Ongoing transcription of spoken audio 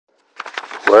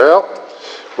Well,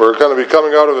 we're going to be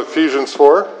coming out of Ephesians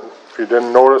 4. If you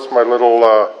didn't notice my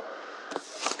little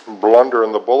blunder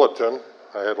in the bulletin,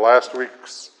 I had last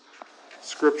week's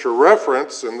scripture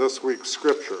reference in this week's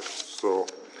scripture.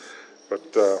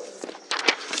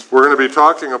 We're going to be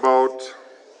talking about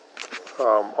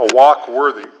a walk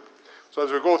worthy. So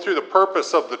as we go through the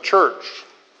purpose of the church,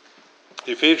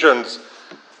 Ephesians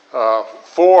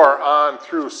 4 on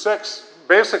through 6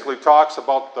 basically talks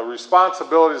about the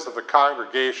responsibilities of the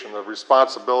congregation, the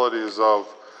responsibilities of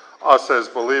us as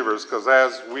believers, because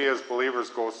as we as believers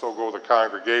go, so go the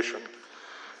congregation.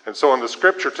 And so in the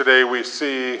scripture today we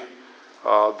see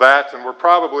that, and we're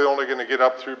probably only going to get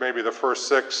up through maybe the first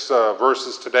 6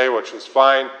 verses today, which is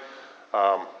fine.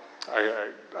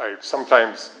 I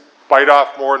sometimes bite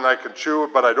off more than I can chew,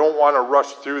 but I don't want to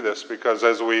rush through this, because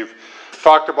as we've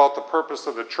talked about the purpose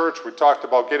of the church, we talked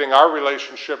about getting our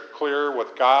relationship clear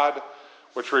with God,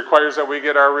 which requires that we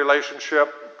get our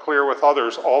relationship clear with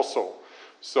others also.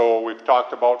 So we've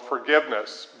talked about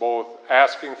forgiveness, both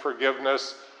asking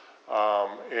forgiveness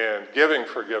and giving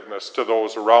forgiveness to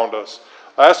those around us.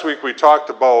 Last week we talked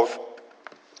about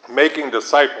making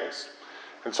disciples.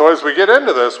 And so as we get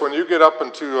into this, when you get up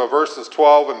into verses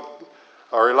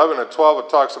 11 and 12, it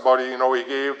talks about, he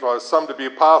gave some to be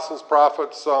apostles,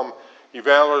 prophets, some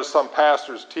evangelists, some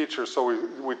pastors, teachers. So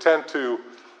we tend to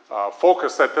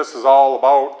focus that this is all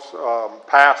about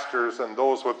pastors and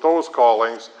those with those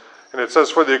callings. And it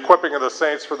says, for the equipping of the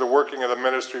saints, for the working of the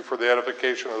ministry, for the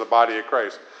edification of the body of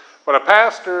Christ. But a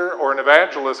pastor or an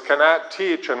evangelist cannot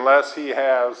teach unless he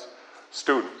has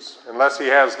students, unless he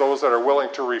has those that are willing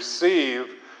to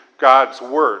receive God's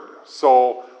word.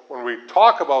 So when we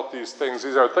talk about these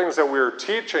are things that we're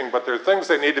teaching, but they're things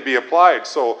that need to be applied.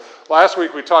 So last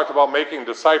week we talked about making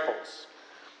disciples.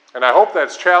 And I hope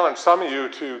that's challenged some of you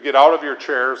to get out of your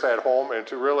chairs at home and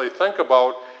to really think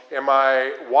about, am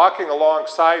I walking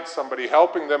alongside somebody,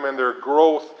 helping them in their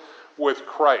growth with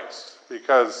Christ?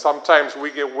 Because sometimes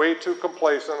we get way too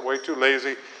complacent, way too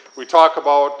lazy. We talk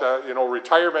about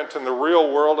retirement in the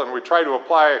real world, and we try to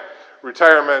apply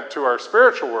retirement to our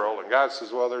spiritual world. And God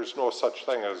says, well, there's no such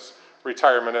thing as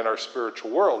retirement in our spiritual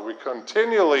world. We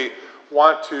continually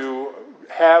want to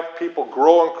have people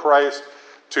grow in Christ,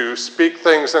 to speak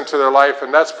things into their life.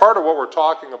 And that's part of what we're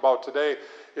talking about today,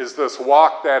 is this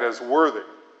walk that is worthy.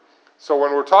 So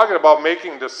when we're talking about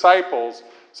making disciples,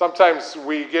 sometimes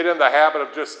we get in the habit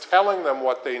of just telling them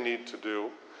what they need to do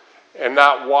and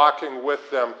not walking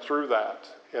with them through that.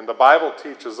 And the Bible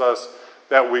teaches us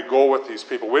that we go with these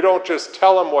people. We don't just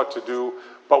tell them what to do,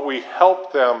 but we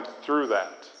help them through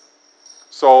that.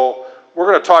 So we're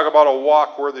going to talk about a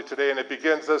walk worthy today, and it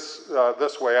begins this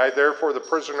way. I, therefore, the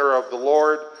prisoner of the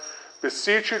Lord,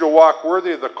 beseech you to walk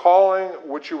worthy of the calling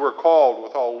which you were called,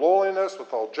 with all lowliness,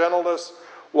 with all gentleness,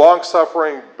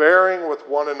 long-suffering, bearing with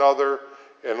one another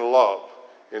in love,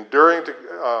 endeavoring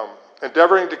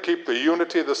to keep the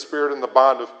unity of the Spirit in the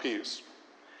bond of peace.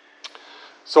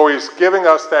 So he's giving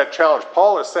us that challenge.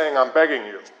 Paul is saying, I'm begging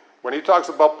you. When he talks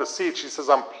about beseech, he says,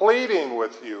 I'm pleading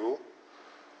with you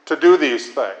to do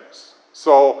these things.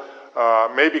 So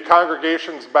maybe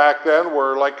congregations back then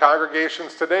were like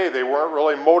congregations today. They weren't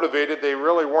really motivated. They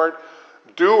really weren't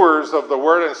doers of the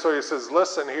word. And so he says,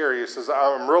 listen here. He says,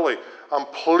 I'm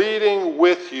pleading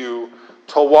with you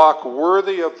to walk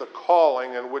worthy of the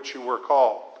calling in which you were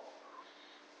called.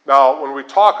 Now, when we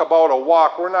talk about a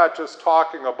walk, we're not just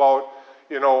talking about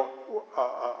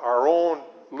our own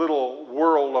little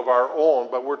world of our own,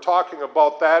 but we're talking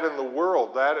about that in the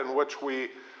world, that in which we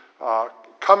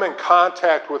come in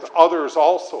contact with others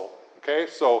also. Okay,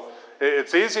 so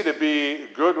it's easy to be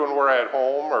good when we're at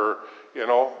home, or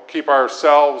keep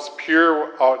ourselves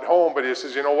pure at home. But he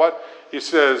says, you know what? He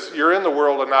says, you're in the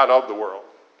world and not of the world.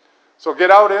 So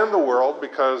get out in the world,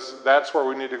 because that's where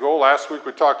we need to go. Last week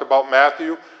we talked about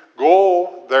Matthew.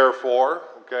 Go, therefore.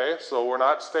 Okay, so we're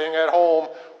not staying at home.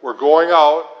 We're going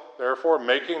out, therefore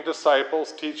making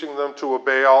disciples, teaching them to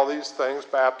obey all these things,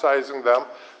 baptizing them.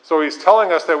 So he's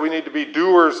telling us that we need to be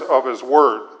doers of his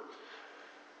word.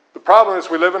 The problem is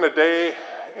we live in a day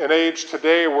and age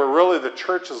today where really the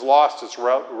church has lost its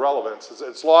relevance.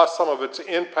 It's lost some of its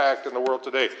impact in the world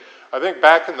today. I think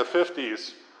back in the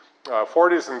 40s and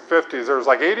 50s, there was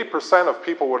like 80% of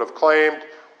people would have claimed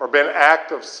or been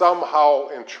active somehow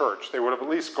in church. They would have at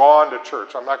least gone to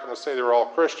church. I'm not going to say they were all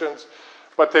Christians,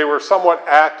 but they were somewhat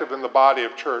active in the body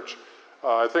of church.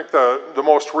 I think the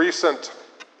most recent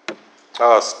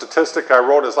statistic I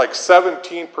wrote is like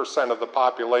 17% of the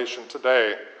population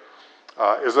today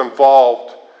is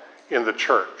involved in the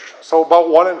church. So about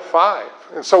 1 in 5.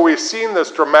 And so we've seen this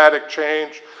dramatic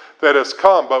change that has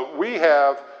come, but we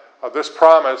have this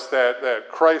promise that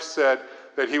Christ said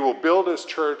that he will build his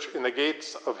church and the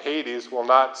gates of Hades will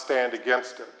not stand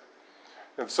against it.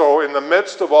 And so in the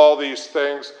midst of all these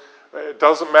things, it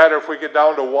doesn't matter if we get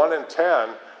down to 1 in 10,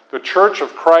 the church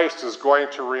of Christ is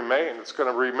going to remain. It's going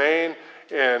to remain,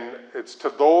 and it's to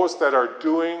those that are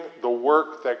doing the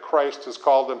work that Christ has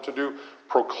called them to do,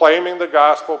 proclaiming the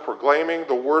gospel, proclaiming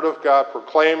the word of God,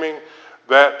 proclaiming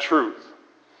that truth.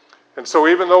 And so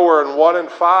even though we're in 1 in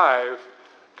 5,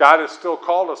 God has still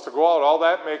called us to go out. All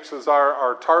that makes is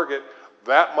our target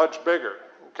that much bigger.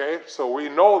 Okay? So we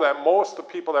know that most of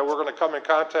the people that we're going to come in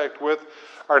contact with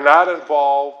are not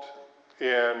involved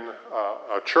in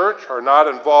a church, are not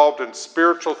involved in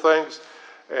spiritual things.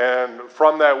 And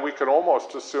from that, we can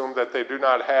almost assume that they do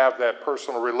not have that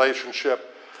personal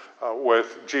relationship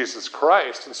with Jesus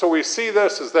Christ. And so we see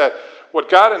this is that what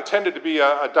God intended to be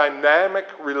a dynamic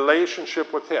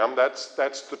relationship with him, that's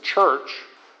the church.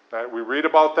 We read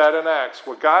about that in Acts.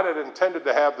 What God had intended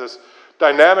to have this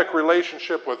dynamic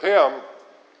relationship with him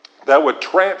that would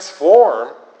transform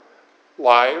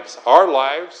lives, our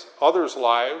lives, others'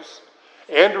 lives,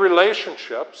 and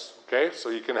relationships. Okay, so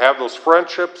you can have those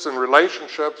friendships and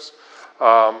relationships,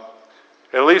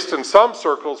 at least in some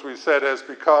circles, we said, has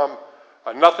become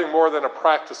nothing more than a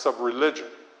practice of religion.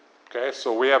 Okay,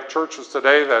 so we have churches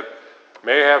today that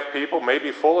may have people, may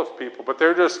be full of people, but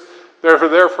they're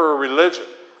there for a religion,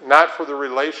 not for the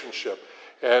relationship.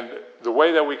 And the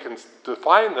way that we can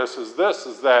define this is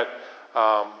that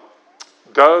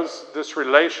does this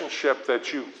relationship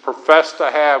that you profess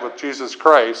to have with Jesus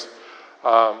Christ,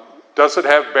 does it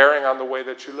have bearing on the way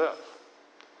that you live?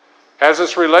 Has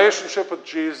this relationship with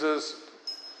Jesus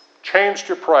changed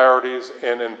your priorities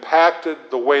and impacted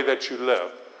the way that you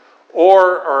live?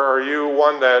 Or are you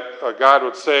one that God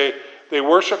would say, they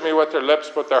worship me with their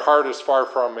lips, but their heart is far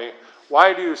from me?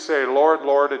 Why do you say, Lord,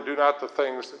 Lord, and do not the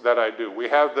things that I do? We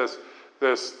have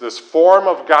this form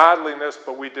of godliness,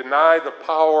 but we deny the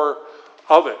power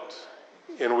of it.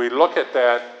 And we look at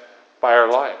that by our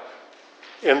life.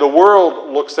 And the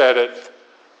world looks at it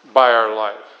by our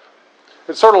life.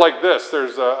 It's sort of like this.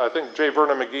 There's, I think J.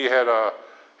 Vernon McGee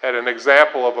had an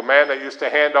example of a man that used to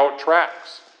hand out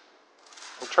tracts.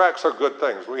 And tracts are good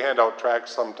things. We hand out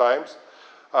tracts sometimes.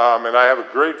 And I have a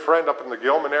great friend up in the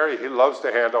Gilman area. He loves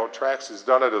to hand out tracts. He's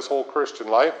done it his whole Christian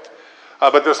life.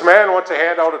 But this man went to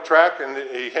hand out a tract, and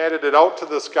he handed it out to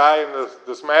this guy. And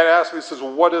this man asked him, he says,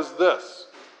 well, what is this?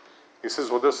 He says,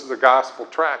 well, this is a gospel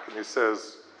tract. And he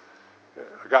says,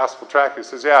 a gospel tract? He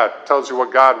says, yeah, it tells you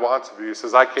what God wants of you. He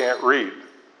says, I can't read.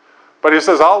 But he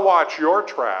says, I'll watch your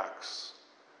tracts,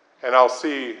 and I'll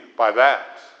see by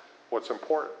that what's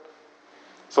important.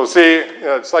 So see,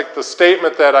 it's like the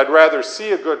statement that I'd rather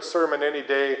see a good sermon any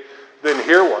day than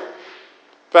hear one.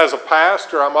 If as a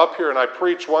pastor I'm up here and I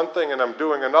preach one thing and I'm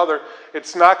doing another,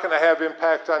 it's not going to have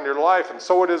impact on your life, and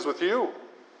so it is with you.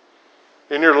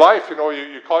 In your life,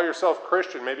 you call yourself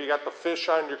Christian. Maybe you got the fish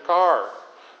on your car.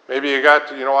 Maybe you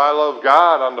got, I love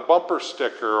God on the bumper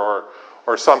sticker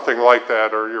or something like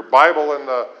that, or your Bible in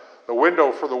the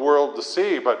window for the world to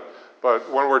see. But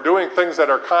when we're doing things that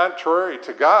are contrary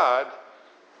to God,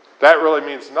 that really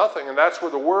means nothing. And that's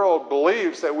where the world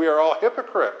believes that we are all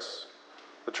hypocrites.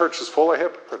 The church is full of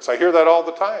hypocrites. I hear that all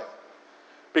the time.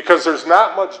 Because there's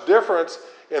not much difference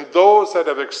in those that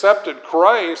have accepted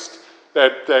Christ,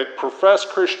 that profess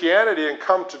Christianity and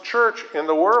come to church in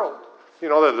the world. You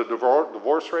know that the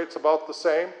divorce rate's about the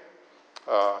same.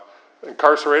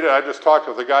 Incarcerated, I just talked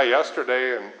with a guy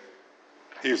yesterday, and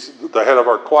he's the head of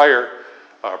our choir,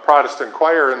 Protestant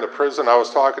choir in the prison. I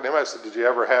was talking to him. I said, did you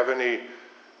ever have any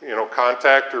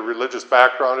contact or religious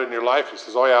background in your life? He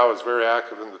says, oh yeah, I was very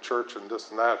active in the church and this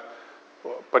and that.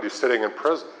 But he's sitting in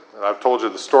prison. And I've told you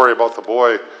the story about the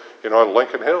boy, at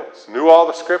Lincoln Hills. Knew all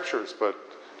the scriptures, but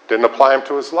didn't apply them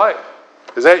to his life.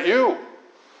 Is that you?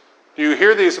 Do you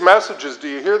hear these messages? Do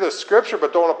you hear this scripture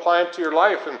but don't apply them to your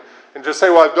life and just say,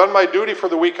 well, I've done my duty for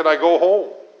the week and I go home?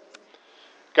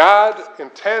 God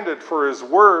intended for his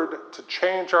word to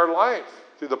change our life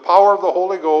through the power of the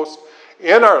Holy Ghost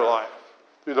in our life.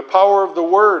 Through the power of the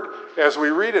word, as we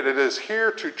read it, it is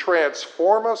here to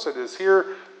transform us. It is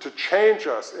here to change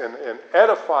us and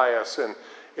edify us. And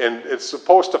it's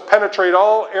supposed to penetrate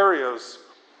all areas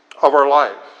of our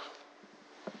life.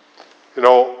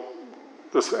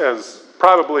 This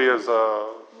probably is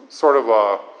a sort of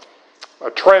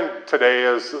a trend today,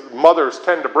 as mothers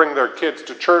tend to bring their kids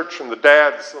to church, and the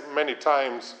dads many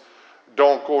times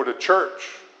don't go to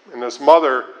church. And there's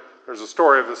a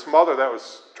story of this mother that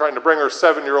was trying to bring her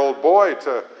 7-year-old boy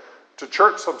to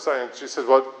church sometimes. She said,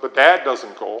 well, but Dad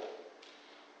doesn't go.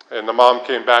 And the mom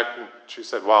came back and she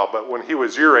said, wow, but when he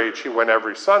was your age, he went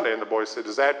every Sunday. And the boy said,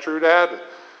 is that true, Dad? And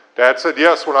Dad said,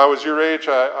 yes, when I was your age,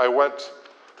 I went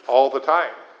all the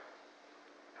time.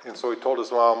 And so he told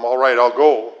his mom, all right, I'll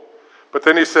go. But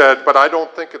then he said, but I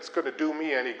don't think it's going to do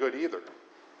me any good either.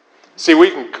 See,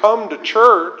 we can come to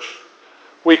church,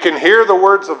 we can hear the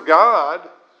words of God,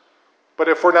 but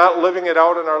if we're not living it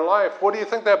out in our life, what do you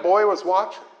think that boy was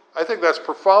watching? I think that's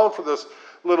profound for this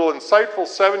little insightful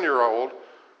 7-year-old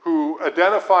who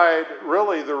identified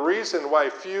really the reason why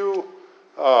few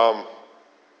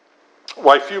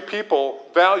people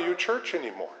value church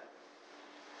anymore.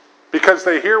 Because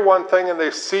they hear one thing and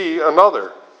they see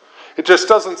another. It just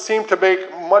doesn't seem to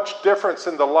make much difference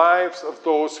in the lives of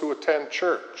those who attend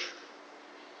church.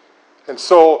 And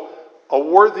so a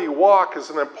worthy walk is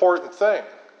an important thing.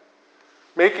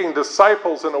 Making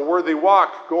disciples and a worthy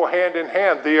walk go hand in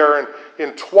hand. They are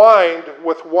entwined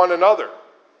with one another.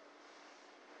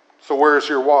 So where's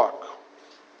your walk?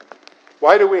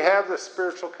 Why do we have this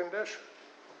spiritual condition?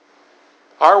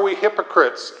 Are we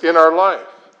hypocrites in our life?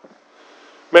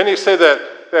 Many say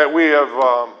that we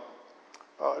have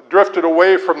drifted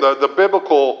away from the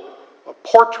biblical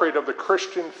portrait of the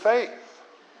Christian faith.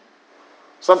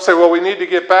 Some say, well, we need to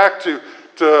get back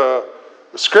to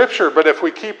Scripture, but if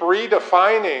we keep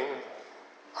redefining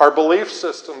our belief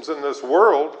systems in this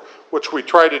world, which we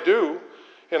try to do,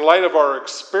 in light of our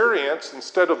experience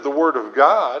instead of the Word of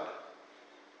God,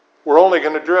 we're only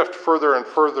going to drift further and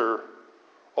further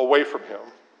away from Him.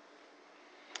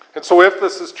 And so if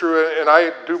this is true, and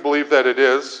I do believe that it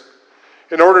is,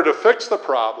 in order to fix the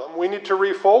problem, we need to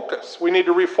refocus. We need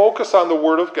to refocus on the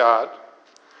Word of God.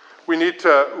 We need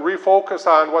to refocus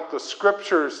on what the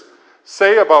Scriptures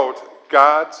say about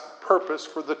God's purpose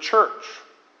for the church.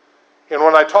 And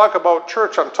when I talk about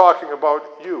church, I'm talking about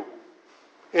you,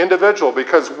 individual,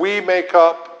 because we make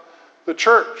up the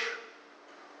church.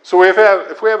 So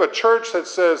if we have a church that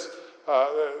says,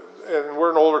 and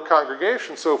we're an older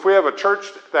congregation, so if we have a church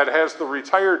that has the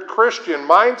retired Christian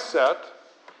mindset,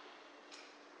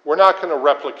 we're not going to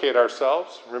replicate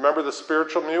ourselves. Remember the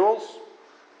spiritual mules?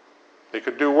 They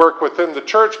could do work within the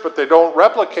church, but they don't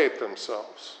replicate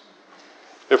themselves.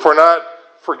 If we're not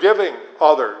forgiving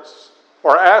others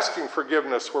or asking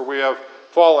forgiveness where we have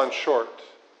fallen short,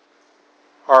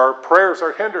 our prayers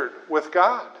are hindered with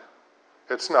God.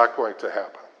 It's not going to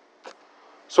happen.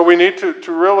 So we need to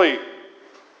really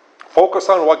focus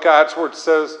on what God's Word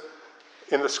says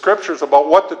in the Scriptures about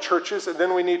what the church is, and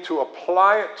then we need to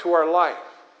apply it to our life.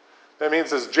 That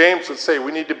means, as James would say,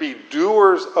 we need to be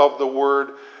doers of the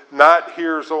Word, not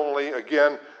hearers only,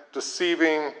 again,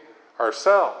 deceiving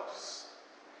ourselves.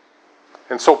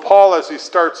 And so Paul, as he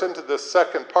starts into this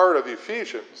second part of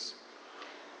Ephesians,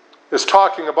 is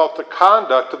talking about the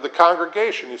conduct of the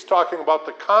congregation. He's talking about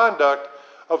the conduct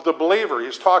of the believer.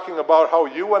 He's talking about how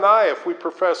you and I, if we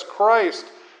profess Christ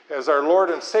as our Lord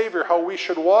and Savior, how we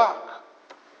should walk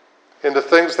in the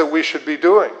things that we should be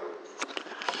doing.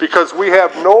 Because we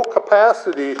have no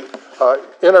capacity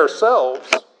in ourselves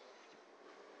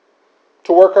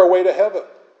to work our way to heaven.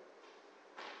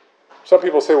 Some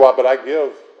people say, well, but I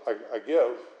give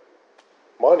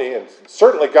money, and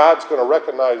certainly God's going to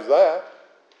recognize that.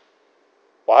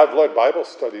 Well, I've led Bible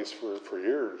studies for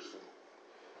years.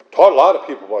 Taught a lot of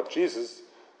people about Jesus.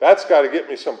 That's got to get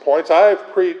me some points.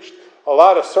 I've preached a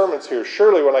lot of sermons here.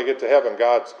 Surely when I get to heaven,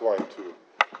 God's going to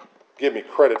give me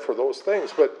credit for those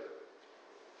things. But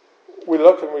we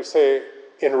look and we say,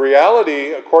 in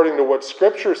reality, according to what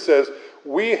Scripture says,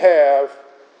 we have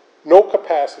no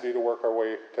capacity to work our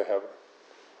way to heaven.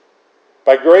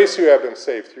 By grace you have been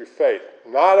saved through faith,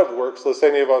 not of works, lest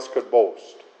any of us could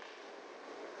boast.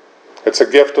 It's a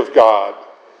gift of God.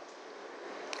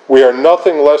 We are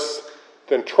nothing less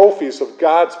than trophies of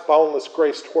God's boundless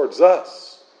grace towards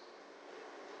us.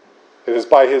 It is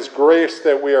by His grace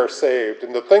that we are saved.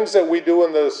 And the things that we do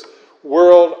in this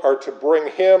world are to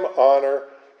bring Him honor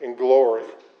and glory.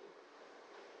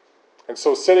 And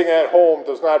so sitting at home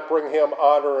does not bring Him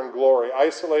honor and glory.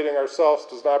 Isolating ourselves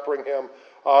does not bring Him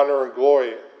honor and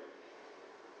glory.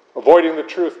 Avoiding the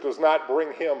truth does not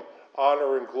bring Him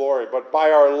honor and glory. But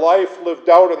by our life lived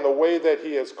out in the way that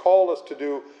He has called us to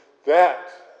do, that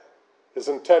is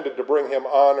intended to bring Him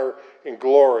honor and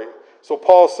glory. So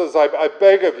Paul says, I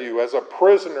beg of you as a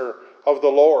prisoner of the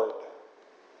Lord.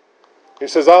 He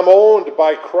says, I'm owned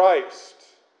by Christ,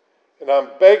 and I'm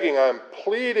begging, I'm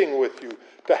pleading with you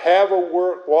to have a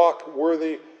walk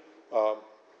worthy of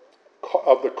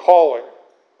the calling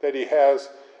that He has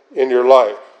in your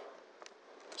life.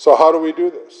 So how do we do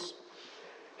this?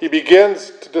 He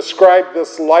begins to describe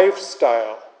this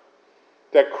lifestyle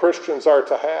that Christians are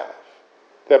to have,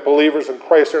 that believers in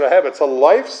Christ are to have. It's a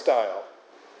lifestyle.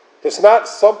 It's not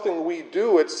something we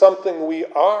do, it's something we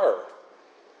are.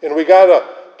 And we got to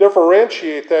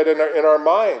differentiate that in our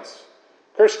minds.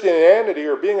 Christianity,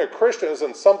 or being a Christian,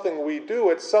 isn't something we do,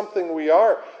 it's something we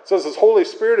are. It says His Holy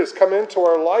Spirit has come into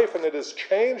our life and it has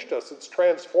changed us, it's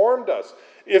transformed us,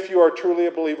 if you are truly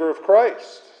a believer of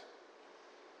Christ.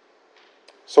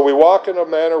 So we walk in a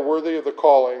manner worthy of the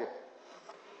calling.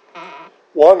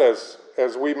 One, as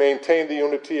we maintain the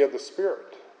unity of the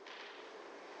Spirit.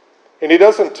 And He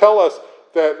doesn't tell us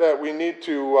that we need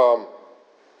to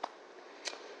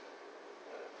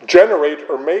generate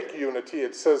or make unity.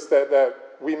 It says that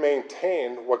we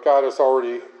maintain what God has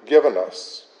already given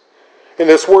us. And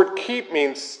this word keep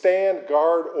means stand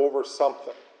guard over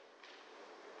something.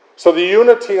 So the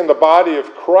unity in the body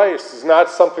of Christ is not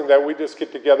something that we just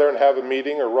get together and have a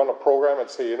meeting or run a program and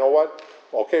say, you know what?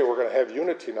 Okay, we're going to have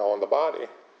unity now in the body.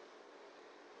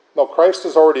 No, Christ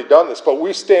has already done this, but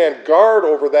we stand guard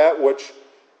over that which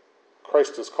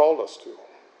Christ has called us to.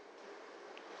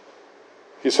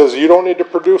 He says you don't need to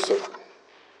produce it.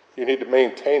 You need to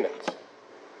maintain it.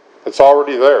 It's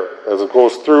already there. As it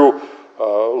goes through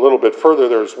a little bit further,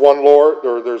 there's one Lord,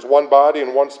 or there's one body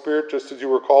and one Spirit, just as you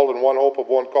were called in one hope of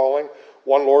one calling,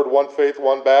 one Lord, one faith,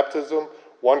 one baptism,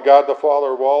 one God the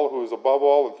Father of all, who is above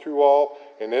all and through all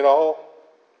and in all.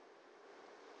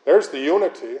 There's the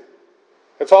unity.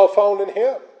 It's all found in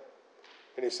Him.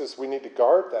 And He says we need to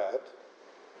guard that,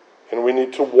 and we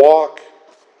need to walk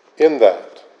in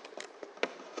that.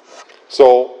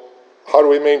 So, how do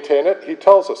we maintain it? He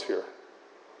tells us here.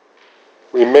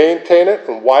 We maintain it,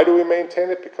 and why do we maintain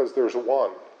it? Because there's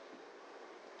one.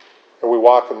 And we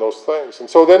walk in those things. And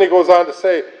so then he goes on to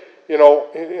say, you know,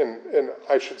 and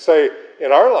I should say,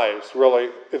 in our lives, really,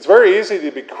 it's very easy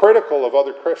to be critical of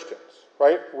other Christians,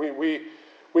 right?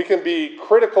 We can be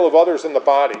critical of others in the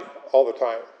body all the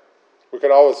time. We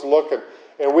can always look,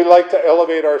 and we like to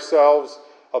elevate ourselves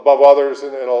above others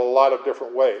in a lot of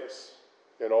different ways,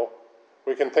 you know.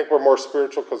 We can think we're more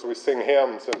spiritual because we sing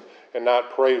hymns and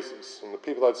not praises. And the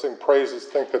people that sing praises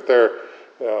think that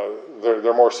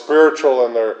they're more spiritual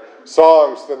in their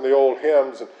songs than the old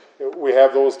hymns. And we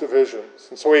have those divisions.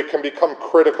 And so we can become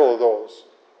critical of those.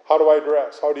 How do I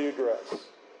dress? How do you dress?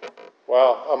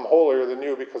 Well, I'm holier than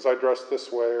you because I dress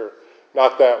this way or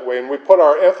not that way. And we put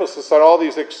our emphasis on all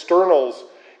these externals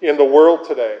in the world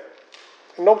today.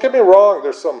 And don't get me wrong,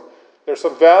 there's some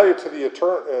value to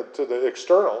the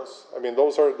externals. I mean,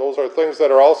 those are things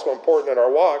that are also important in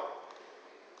our walk.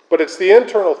 But it's the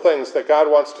internal things that God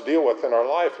wants to deal with in our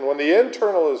life. And when the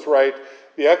internal is right,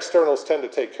 the externals tend to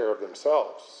take care of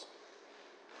themselves.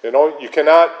 You know, you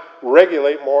cannot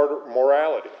regulate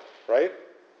morality, right?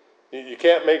 You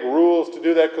can't make rules to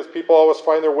do that because people always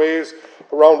find their ways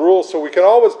around rules. So we can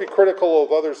always be critical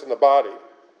of others in the body.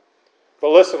 But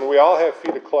listen, we all have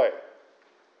feet of clay,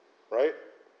 right?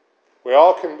 We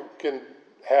all can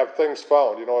have things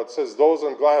found. You know, it says those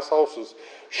in glass houses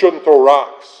shouldn't throw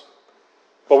rocks.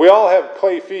 But we all have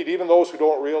clay feet, even those who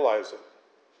don't realize it.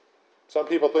 Some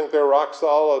people think they're rock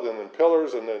solid and in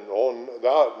pillars, and then, oh,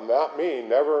 not me,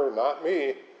 never, not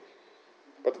me.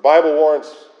 But the Bible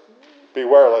warns,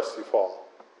 beware lest you fall.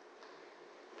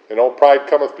 You know, pride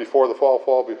cometh before the fall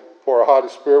before a haughty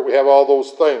spirit. We have all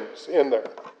those things in there.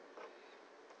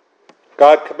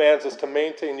 God commands us to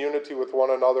maintain unity with one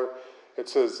another. It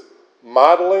says,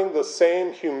 modeling the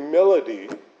same humility,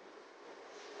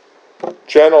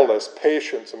 gentleness,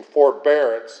 patience, and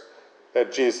forbearance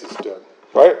that Jesus did.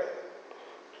 Right?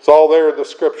 It's all there in the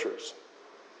Scriptures.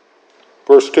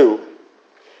 Verse 2,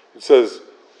 it says,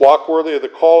 walk worthy of the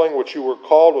calling which you were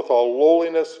called, with all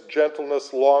lowliness,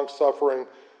 gentleness, long-suffering,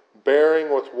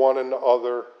 bearing with one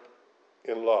another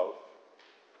in love.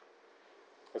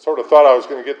 I sort of thought I was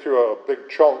going to get through a big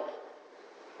chunk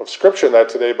of Scripture in that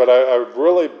today, but I've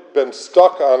really been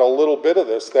stuck on a little bit of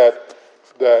this, that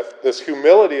this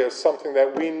humility is something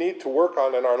that we need to work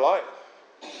on in our life.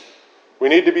 We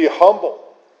need to be humble.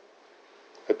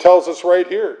 It tells us right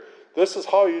here, this is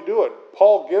how you do it.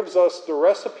 Paul gives us the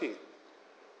recipe,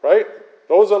 right?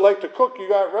 Those that like to cook, you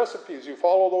got recipes. You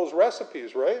follow those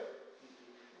recipes, right?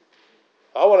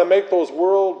 I want to make those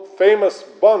world-famous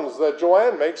buns that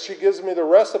Joanne makes. She gives me the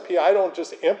recipe. I don't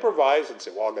just improvise and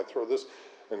say, well, I'm going to throw this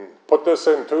and put this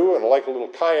in too, and like a little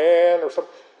cayenne or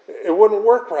something. It wouldn't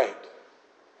work right.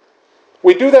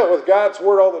 We do that with God's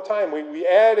Word all the time. We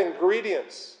add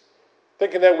ingredients,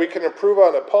 thinking that we can improve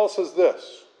on it. Paul says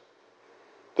this.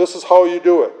 This is how you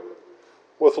do it,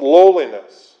 with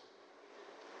lowliness.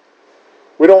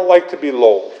 We don't like to be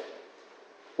low.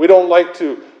 We don't like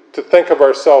to think of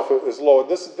ourselves as low.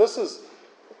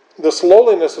 This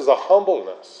lowliness is a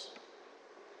humbleness.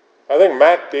 I think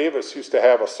Matt Davis used to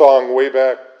have a song way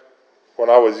back when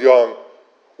I was young.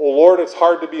 Oh Lord, it's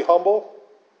hard to be humble.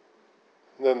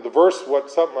 And then the verse,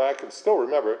 something I can still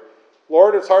remember.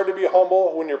 Lord, it's hard to be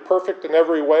humble when you're perfect in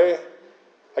every way.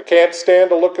 I can't stand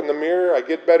to look in the mirror. I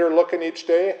get better looking each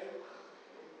day.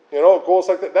 You know, it goes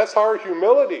like that. That's our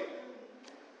humility.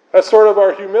 That's sort of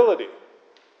our humility.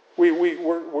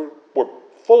 We're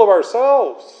full of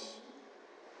ourselves.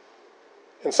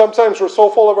 And sometimes we're so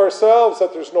full of ourselves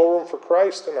that there's no room for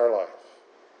Christ in our life.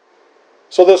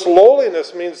 So this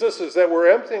lowliness means this, is that we're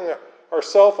emptying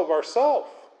ourselves of ourself.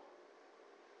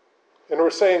 And we're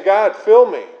saying, God, fill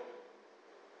me.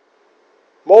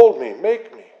 Mold me,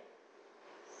 make me.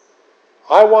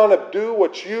 I want to do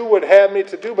what you would have me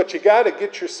to do, but you got to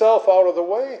get yourself out of the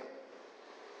way.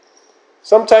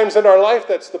 Sometimes in our life,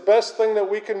 that's the best thing that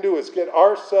we can do, is get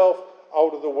ourselves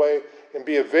out of the way and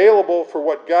be available for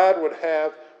what God would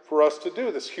have for us to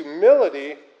do. This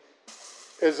humility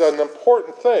is an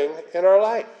important thing in our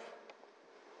life.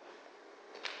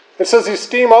 It says,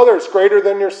 esteem others greater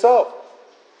than yourself.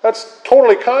 That's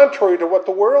totally contrary to what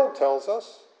the world tells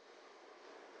us.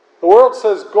 The world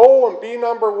says, go and be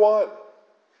number one.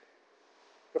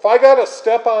 If I got to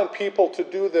step on people to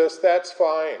do this, that's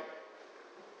fine.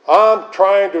 I'm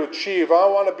trying to achieve. I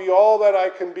want to be all that I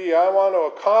can be. I want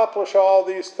to accomplish all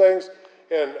these things,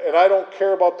 and I don't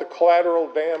care about the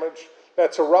collateral damage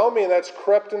that's around me, and that's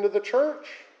crept into the church.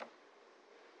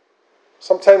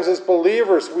 Sometimes as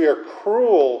believers, we are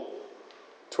cruel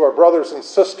to our brothers and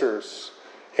sisters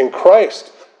in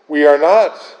Christ. We are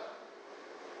not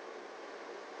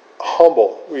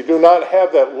humble. We do not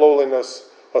have that lowliness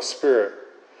of spirit.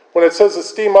 When it says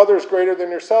esteem others greater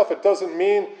than yourself, it doesn't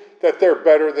mean that they're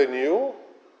better than you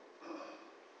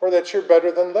or that you're better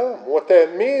than them. What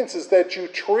that means is that you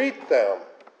treat them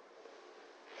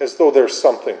as though they're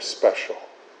something special.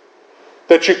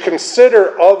 That you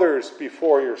consider others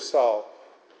before yourself.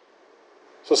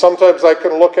 So sometimes I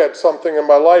can look at something in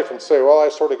my life and say, well, I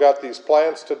sort of got these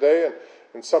plans today,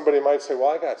 and somebody might say, well,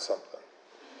 I got something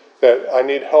that I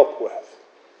need help with.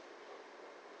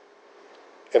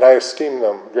 And I esteem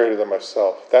them greater than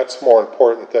myself. That's more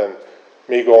important than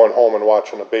me going home and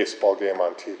watching a baseball game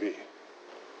on TV.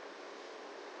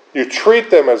 You treat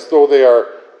them as though they are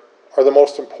the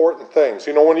most important things.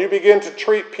 You know, when you begin to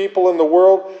treat people in the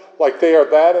world like they are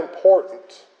that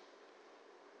important,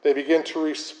 they begin to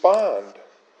respond.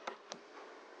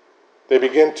 They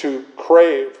begin to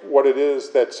crave what it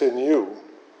is that's in you.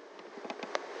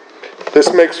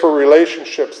 This makes for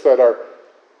relationships that are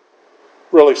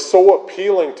really so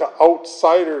appealing to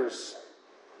outsiders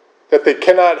that they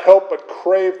cannot help but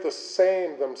crave the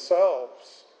same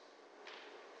themselves.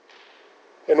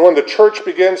 And when the church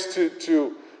begins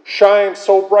to shine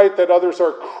so bright that others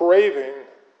are craving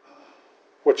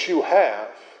what you have,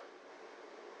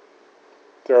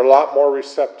 they're a lot more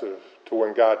receptive to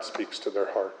when God speaks to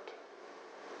their heart.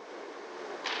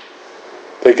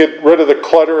 They get rid of the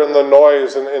clutter and the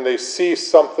noise, and they see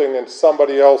something in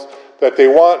somebody else that they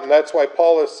want. And that's why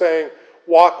Paul is saying,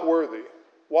 walk worthy.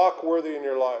 Walk worthy in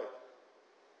your life.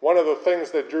 One of the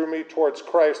things that drew me towards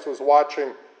Christ was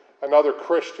watching another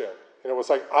Christian. And it was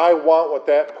like, I want what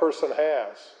that person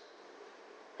has.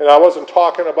 And I wasn't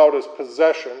talking about his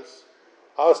possessions.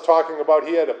 I was talking about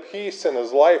he had a peace in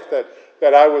his life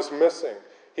that I was missing.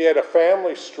 He had a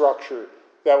family structure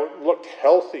that looked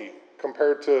healthy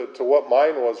compared to what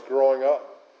mine was growing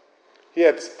up. He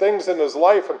had things in his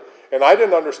life, and I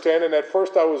didn't understand, and at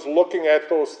first I was looking at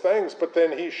those things, but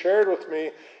then he shared with me,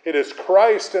 it is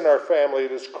Christ in our family,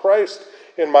 it is Christ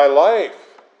in my life.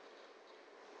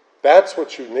 That's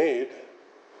what you need.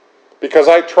 Because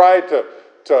I tried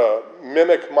to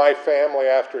mimic my family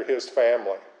after his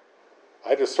family.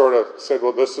 I just sort of said,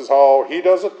 well, this is how he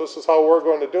does it, this is how we're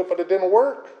going to do it, but it didn't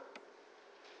work.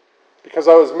 Because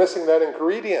I was missing that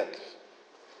ingredient.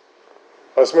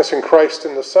 I was missing Christ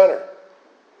in the center.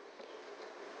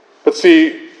 But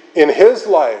see, in his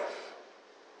life,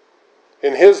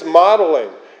 in his modeling,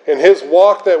 in his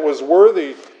walk that was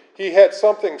worthy, he had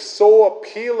something so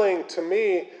appealing to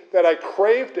me that I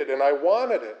craved it and I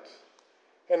wanted it.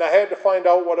 And I had to find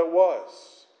out what it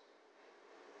was.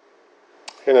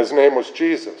 And his name was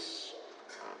Jesus.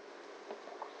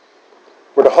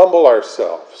 We're to humble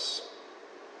ourselves.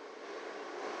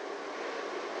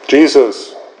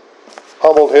 Jesus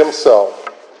humbled himself.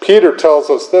 Peter tells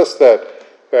us this, that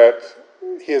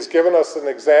he has given us an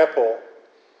example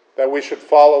that we should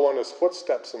follow in his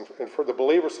footsteps. And for the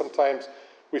believer, sometimes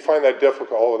we find that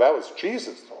difficult. Oh, that was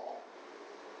Jesus, though.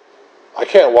 I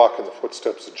can't walk in the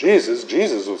footsteps of Jesus.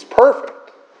 Jesus was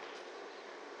perfect.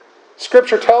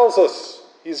 Scripture tells us,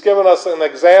 he's given us an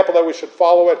example that we should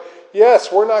follow it.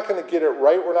 Yes, we're not going to get it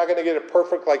right. We're not going to get it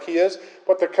perfect like he is.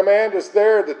 But the command is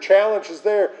there. The challenge is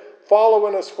there. Follow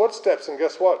in his footsteps. And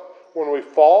guess what? When we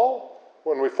fall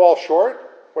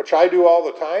short, which I do all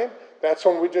the time, that's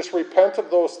when we just repent of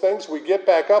those things. We get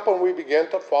back up and we begin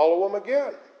to follow him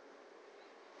again.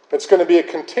 It's going to be a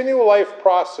continual life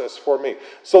process for me.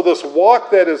 So this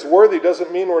walk that is worthy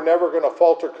doesn't mean we're never going to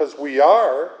falter, because we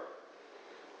are.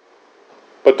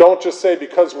 But don't just say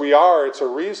because we are, it's a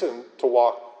reason to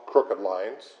walk crooked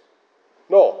lines.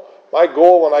 No, my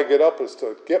goal when I get up is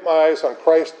to get my eyes on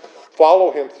Christ,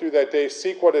 follow him through that day,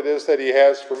 seek what it is that he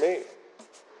has for me.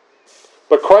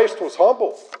 But Christ was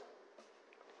humble.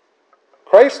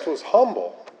 Christ was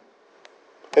humble.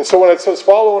 And so when it says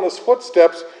follow in his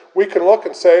footsteps, we can look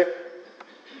and say,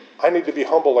 I need to be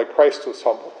humble like Christ was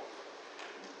humble.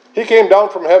 He came down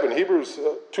from heaven, Hebrews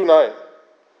 2:9.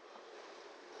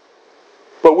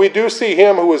 But we do see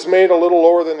him who was made a little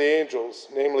lower than the angels,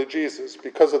 namely Jesus,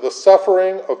 because of the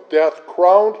suffering of death,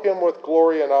 crowned him with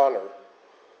glory and honor,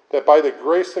 that by the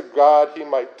grace of God he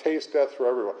might taste death for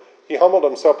everyone. He humbled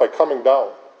himself by coming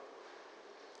down.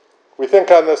 We think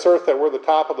on this earth that we're the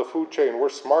top of the food chain. We're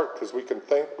smart because we can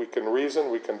think, we can reason,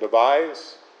 we can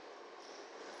devise.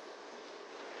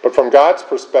 But from God's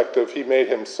perspective, he made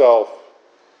himself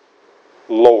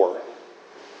lower.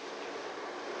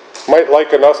 Might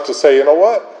liken us to say, you know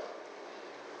what?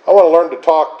 I want to learn to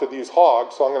talk to these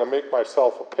hogs, so I'm going to make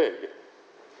myself a pig.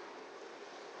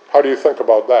 How do you think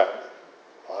about that?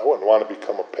 I wouldn't want to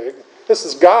become a pig. This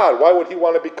is God. Why would he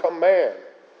want to become man?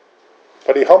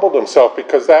 But he humbled himself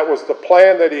because that was the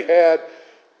plan that he had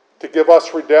to give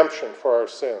us redemption for our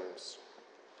sins.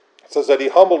 It says that he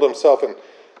humbled himself and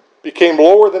became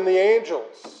lower than the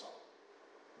angels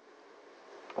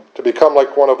to become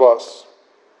like one of us.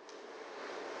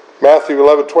 Matthew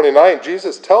 11:29,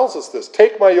 Jesus tells us this.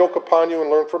 Take my yoke upon you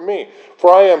and learn from me,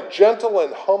 for I am gentle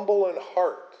and humble in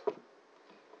heart.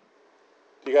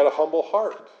 You got a humble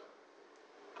heart,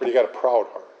 or you got a proud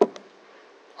heart?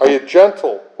 Are you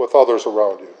gentle with others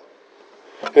around you?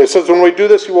 And it says when we do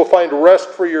this, you will find rest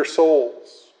for your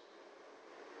souls.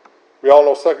 We all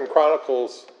know 2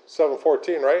 Chronicles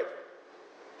 7:14, right?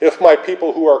 If my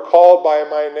people who are called by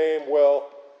my name will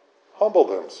humble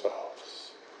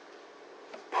themselves,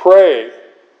 pray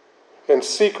and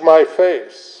seek my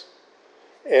face,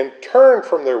 and turn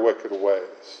from their wicked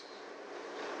ways,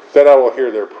 then I will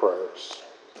hear their prayers.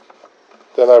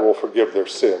 Then I will forgive their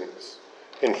sins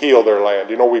and heal their land.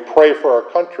 You know, we pray for our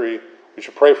country. We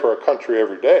should pray for our country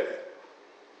every day.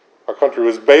 Our country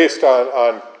was based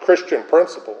on Christian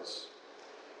principles.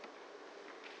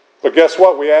 But guess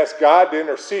what? We ask God to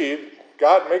intercede.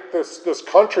 God, make this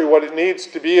country what it needs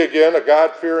to be again, a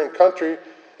God-fearing country.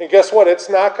 And guess what? It's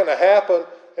not going to happen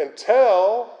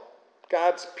until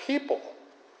God's people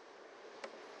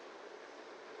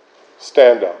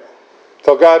stand up.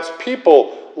 Until God's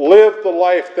people live the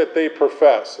life that they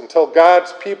profess. Until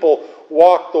God's people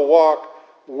walk the walk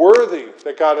worthy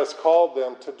that God has called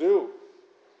them to do.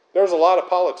 There's a lot of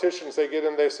politicians, they get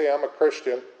in, they say, I'm a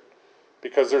Christian,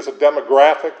 because there's a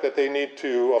demographic that they need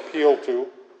to appeal to.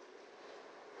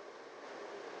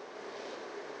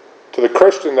 To the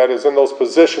Christian that is in those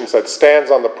positions, that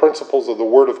stands on the principles of the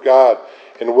Word of God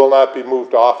and will not be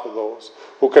moved off of those,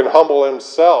 who can humble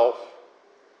himself,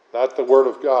 not the Word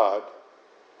of God,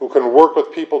 who can work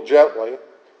with people gently,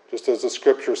 just as the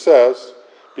Scripture says,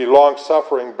 be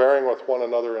long-suffering, bearing with one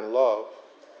another in love.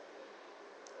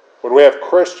 When we have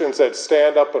Christians that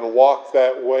stand up and walk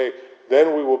that way,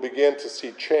 then we will begin to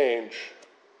see change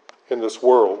in this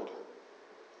world.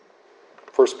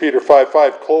 1 Peter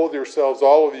 5:5, clothe yourselves,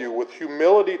 all of you, with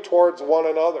humility towards one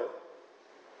another.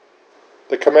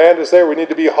 The command is there. We need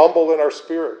to be humble in our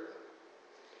spirit.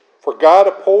 For God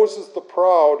opposes the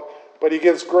proud, but he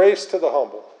gives grace to the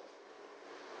humble.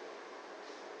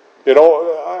 You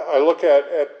know, I look at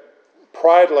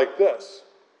pride like this,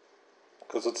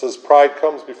 because it says pride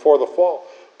comes before the fall.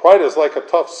 Pride is like a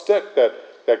tough stick that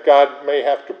God may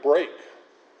have to break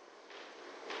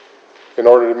in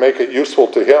order to make it useful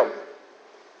to him.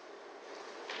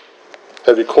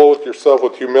 Have you clothed yourself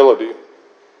with humility?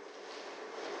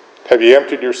 Have you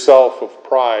emptied yourself of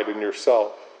pride in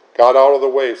yourself? Got out of the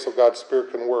way so God's Spirit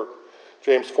can work.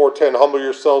 James 4:10, humble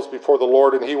yourselves before the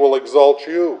Lord and he will exalt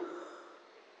you.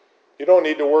 You don't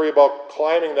need to worry about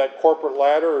climbing that corporate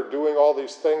ladder or doing all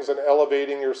these things and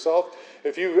elevating yourself.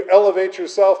 If you elevate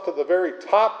yourself to the very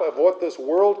top of what this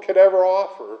world could ever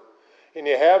offer, and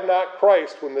you have not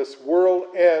Christ, when this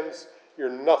world ends, you're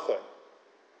nothing.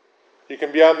 You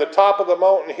can be on the top of the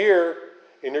mountain here,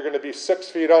 and you're going to be 6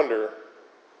 feet under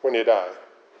when you die.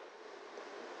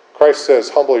 Christ says,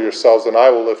 humble yourselves, and I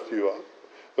will lift you up.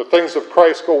 The things of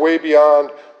Christ go way beyond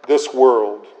this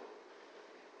world.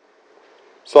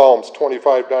 Psalms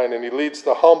 25:9, and he leads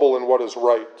the humble in what is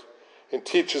right and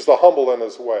teaches the humble in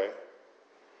his way.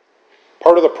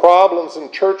 Part of the problems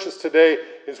in churches today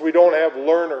is we don't have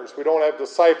learners, we don't have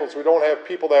disciples, we don't have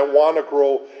people that want to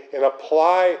grow and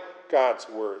apply God's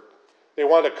word. They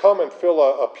want to come and fill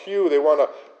a pew. They want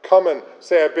to come and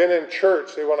say, I've been in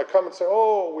church. They want to come and say,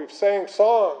 oh, we've sang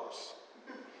songs.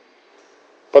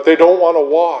 But they don't want to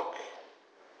walk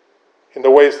in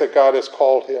the ways that God has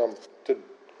called him to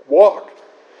walk.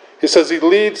 He says he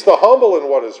leads the humble in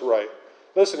what is right.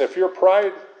 Listen, if your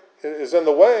pride is in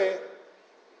the way,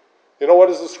 you know what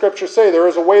does the scripture say? There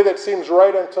is a way that seems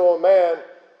right unto a man,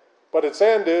 but its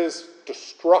end is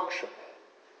destruction.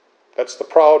 That's the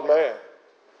proud man.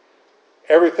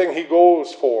 Everything he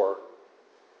goes for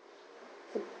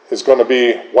is going to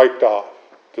be wiped off,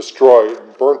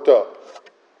 destroyed, burnt up.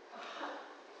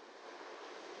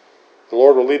 The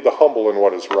Lord will lead the humble in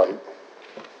what is right,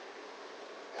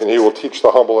 and he will teach the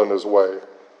humble in his way.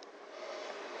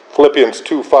 Philippians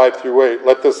 2:5-8,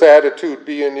 let this attitude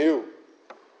be in you,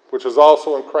 which is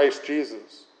also in Christ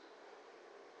Jesus.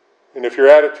 And if your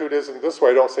attitude isn't this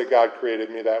way, don't say God created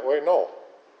me that way. No.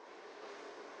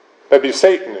 That'd be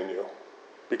Satan in you.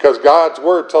 Because God's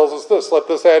word tells us this, let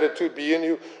this attitude be in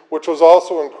you, which was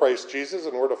also in Christ Jesus,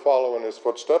 and we're to follow in his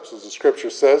footsteps, as the scripture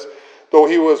says. Though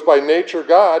he was by nature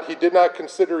God, he did not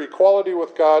consider equality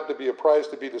with God to be a prize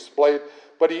to be displayed,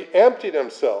 but he emptied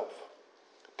himself,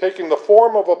 taking the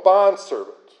form of a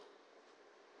bondservant.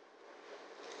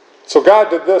 So God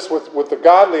did this with the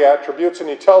godly attributes, and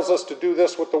he tells us to do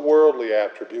this with the worldly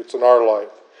attributes in our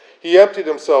life. He emptied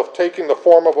himself, taking the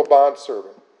form of a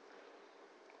bondservant.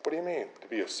 What do you mean, to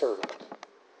be a servant?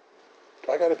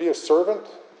 Do I got to be a servant?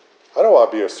 I don't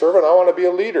want to be a servant. I want to be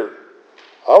a leader.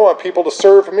 I want people to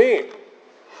serve me.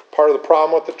 Part of the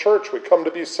problem with the church, we come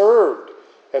to be served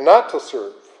and not to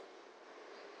serve.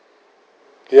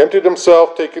 He emptied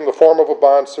himself, taking the form of a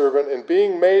bondservant, and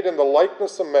being made in the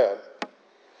likeness of men,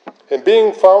 and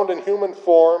being found in human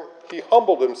form, he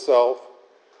humbled himself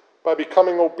by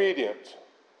becoming obedient.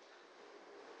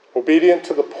 Obedient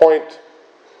to the point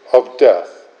of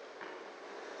death.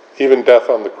 Even death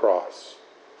on the cross.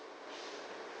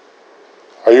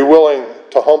 Are you willing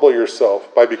to humble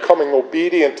yourself by becoming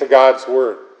obedient to God's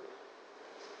word?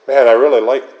 Man, I really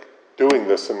like doing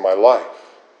this in my life.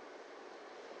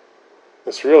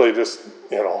 It's really just,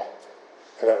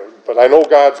 but I know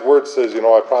God's word says,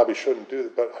 I probably shouldn't do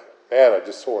it, but man, I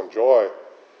just so enjoy,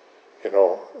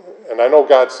 and I know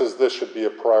God says this should be a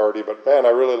priority, but man, I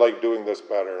really like doing this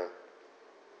better.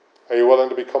 Are you willing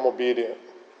to become obedient?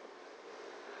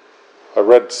 I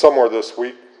read somewhere this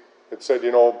week, it said,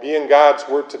 be in God's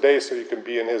word today so you can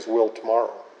be in his will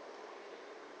tomorrow.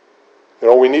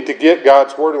 We need to get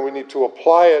God's word and we need to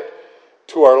apply it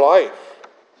to our life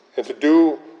and to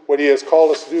do what he has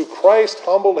called us to do. Christ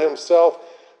humbled himself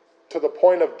to the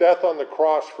point of death on the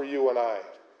cross for you and I.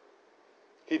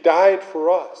 He died for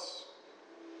us.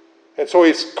 And so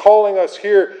he's calling us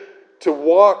here to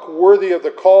walk worthy of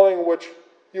the calling which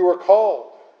you were called.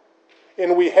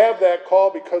 And we have that call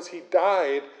because he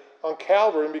died on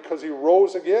Calvary and because he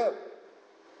rose again.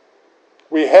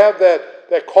 We have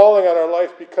that calling on our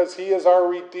life because he is our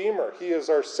Redeemer. He is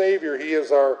our Savior. He is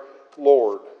our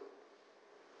Lord.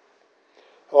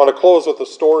 I want to close with a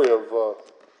story of,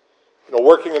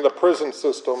 working in the prison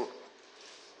system.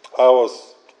 I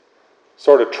was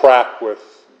sort of trapped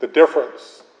with the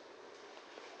difference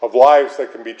of lives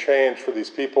that can be changed for these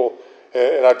people.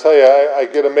 And I tell you, I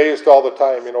get amazed all the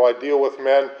time. I deal with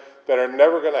men that are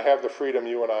never going to have the freedom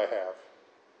you and I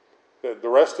have. The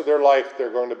rest of their life, they're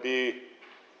going to be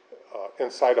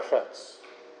inside a fence.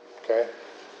 Okay?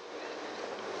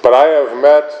 But I have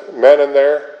met men in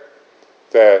there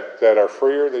that are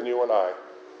freer than you and I.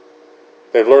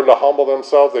 They've learned to humble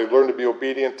themselves. They've learned to be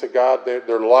obedient to God.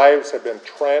 Their lives have been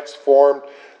transformed.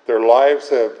 Their lives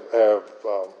have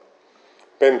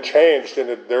been changed, and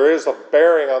there is a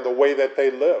bearing on the way that they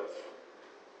live.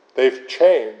 They've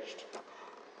changed.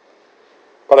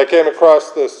 But I came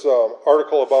across this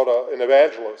article about an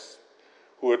evangelist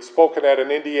who had spoken at an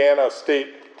Indiana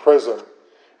state prison.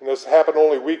 And this happened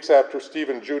only weeks after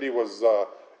Stephen Judy was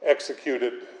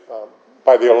executed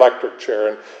by the electric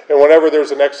chair. And whenever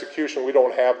there's an execution, we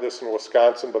don't have this in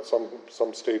Wisconsin, but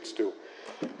some states do.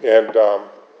 And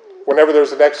whenever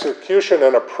there's an execution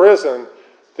in a prison,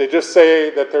 they just say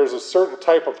that there's a certain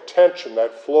type of tension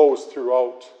that flows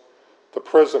throughout the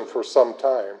prison for some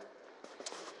time.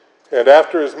 And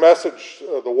after his message,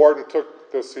 the warden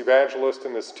took this evangelist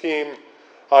and his team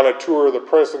on a tour of the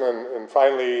prison, and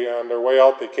finally on their way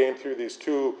out they came through these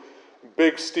two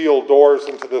big steel doors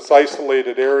into this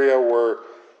isolated area where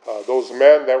those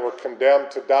men that were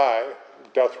condemned to die,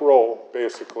 death row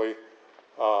basically,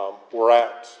 were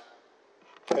at.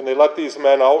 And they let these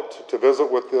men out to visit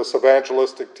with this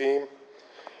evangelistic team.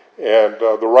 And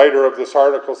the writer of this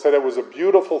article said it was a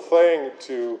beautiful thing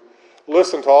to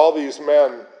listen to all these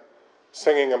men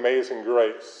singing Amazing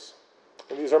Grace.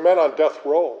 And these are men on death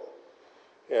row.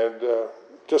 And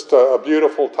just a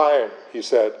beautiful time, he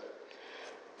said.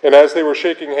 And as they were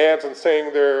shaking hands and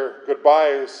saying their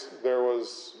goodbyes, there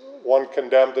was one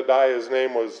condemned to die. His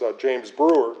name was James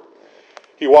Brewer.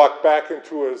 He walked back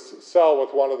into his cell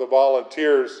with one of the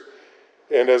volunteers,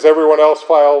 and as everyone else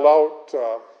filed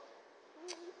out,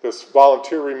 this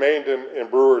volunteer remained in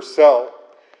Brewer's cell,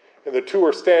 and the two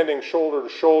were standing shoulder to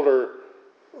shoulder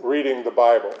reading the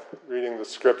Bible, reading the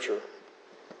Scripture.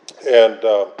 And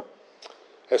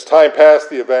as time passed,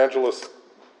 the evangelist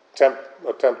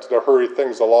attempted to hurry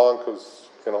things along because,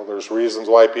 there's reasons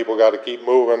why people got to keep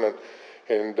moving.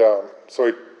 And so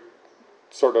he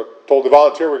sort of told the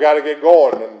volunteer, we got to get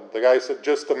going. And the guy said,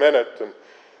 just a minute. And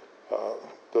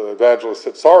the evangelist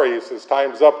said, sorry. He says,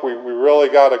 time's up. We really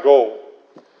got to go.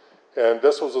 And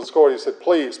this was his quote. He said,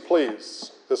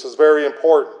 please, this is very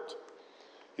important.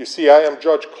 You see, I am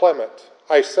Judge Clement.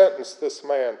 I sentenced this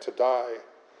man to die.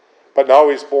 But now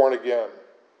he's born again.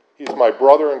 He's my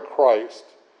brother in Christ.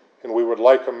 And we would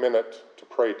like a minute to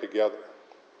pray together.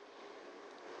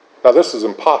 Now, this is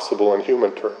impossible in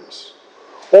human terms.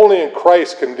 Only in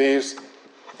Christ can these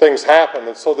things happen.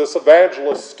 And so this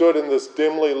evangelist stood in this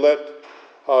dimly lit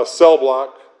cell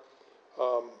block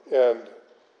and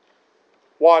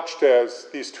watched as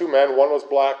these two men, one was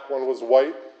black, one was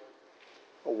white,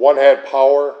 one had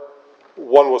power,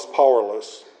 one was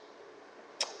powerless,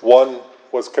 one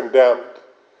was condemned,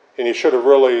 and he should have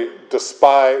really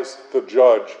despised the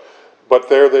judge. But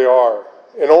there they are.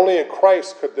 And only in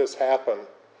Christ could this happen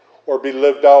or be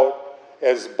lived out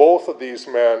as both of these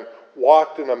men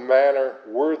walked in a manner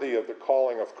worthy of the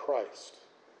calling of Christ.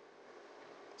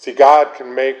 See, God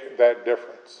can make that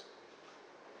difference.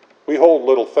 We hold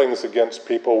little things against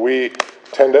people. We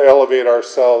tend to elevate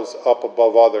ourselves up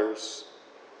above others.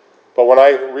 But when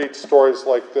I read stories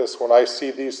like this, when I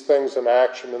see these things in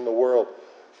action in the world,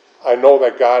 I know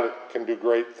that God can do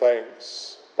great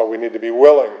things. But we need to be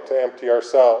willing to empty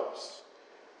ourselves,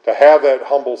 to have that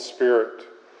humble spirit.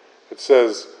 It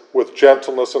says, with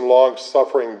gentleness and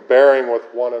long-suffering, bearing with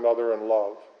one another in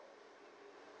love.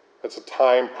 It's a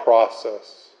time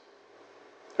process.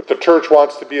 If the church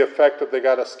wants to be effective, they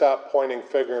got to stop pointing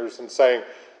fingers and saying,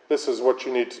 this is what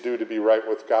you need to do to be right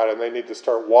with God. And they need to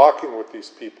start walking with these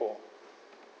people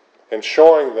and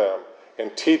showing them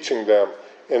and teaching them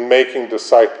and making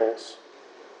disciples.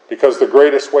 Because the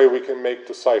greatest way we can make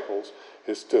disciples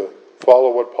is to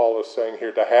follow what Paul is saying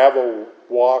here, to have a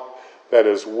walk that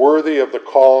is worthy of the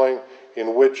calling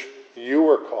in which you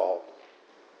were called.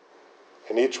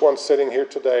 And each one sitting here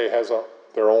today has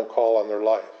their own call on their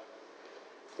life.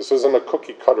 This isn't a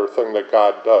cookie cutter thing that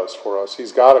God does for us.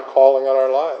 He's got a calling on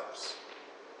our lives.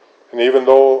 And even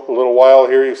though a little while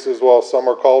here he says, well, some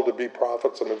are called to be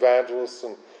prophets and evangelists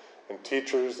and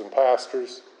teachers and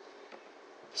pastors.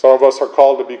 Some of us are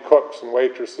called to be cooks and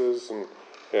waitresses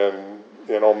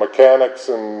and mechanics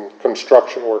and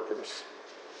construction workers.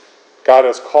 God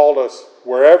has called us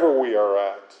wherever we are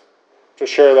at to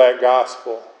share that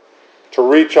gospel, to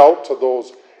reach out to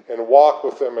those and walk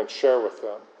with them and share with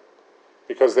them,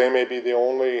 because they may be the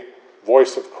only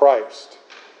voice of Christ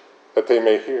that they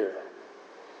may hear.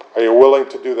 Are you willing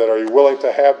to do that? Are you willing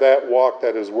to have that walk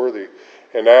that is worthy?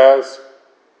 And as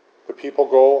the people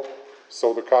go,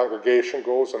 so the congregation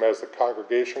goes, and as the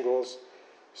congregation goes,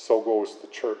 so goes the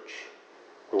church.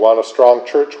 We want a strong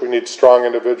church. We need strong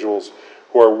individuals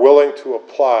who are willing to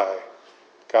apply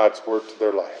God's word to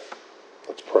their life.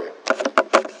 Let's pray.